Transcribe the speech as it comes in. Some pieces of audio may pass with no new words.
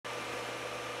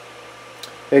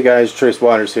Hey guys, Trace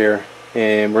Waters here,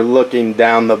 and we're looking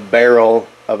down the barrel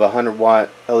of a 100-watt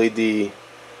LED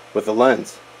with a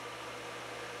lens.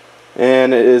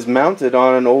 And it is mounted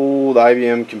on an old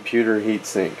IBM computer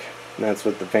heatsink. And that's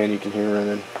what the fan you can hear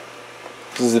running.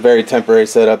 This is a very temporary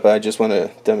setup, but I just want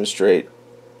to demonstrate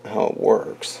how it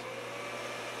works.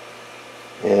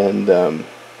 And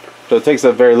so it takes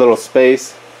up very little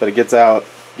space, but it gives out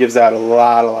a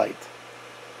lot of light.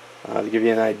 To give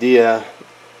you an idea,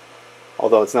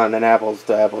 although it's not an apples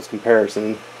to apples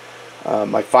comparison,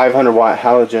 my 500-watt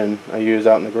halogen I use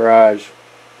out in the garage,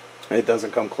 it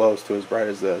doesn't come close to as bright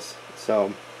as this.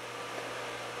 So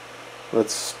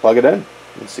let's plug it in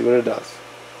and see what it does.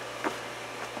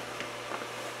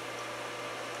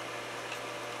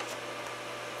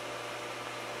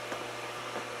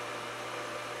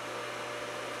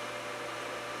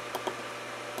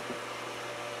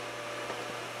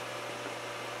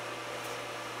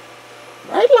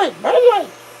 Bright light, bright light.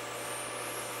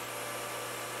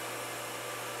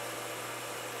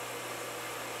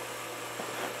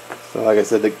 So like I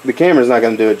said, the camera's not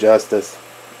going to do it justice,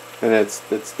 and it's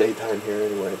daytime here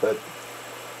anyway, but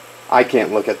I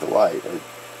can't look at the light.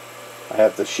 I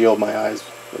have to shield my eyes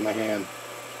with my hand.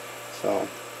 So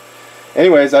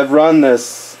anyways, I've run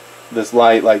this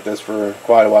light like this for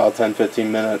quite a while, 10-15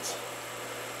 minutes,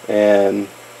 and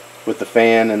with the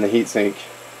fan and the heatsink,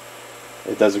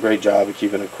 it does a great job of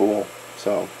keeping it cool.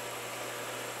 So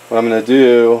what I'm going to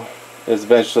do is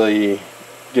eventually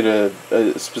get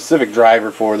a specific driver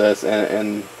for this,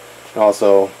 and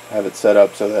also have it set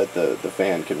up so that the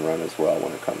fan can run as well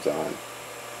when it comes on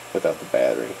without the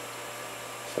battery.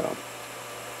 So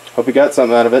hope you got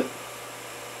something out of it.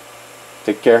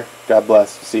 Take care. God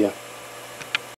bless. See ya.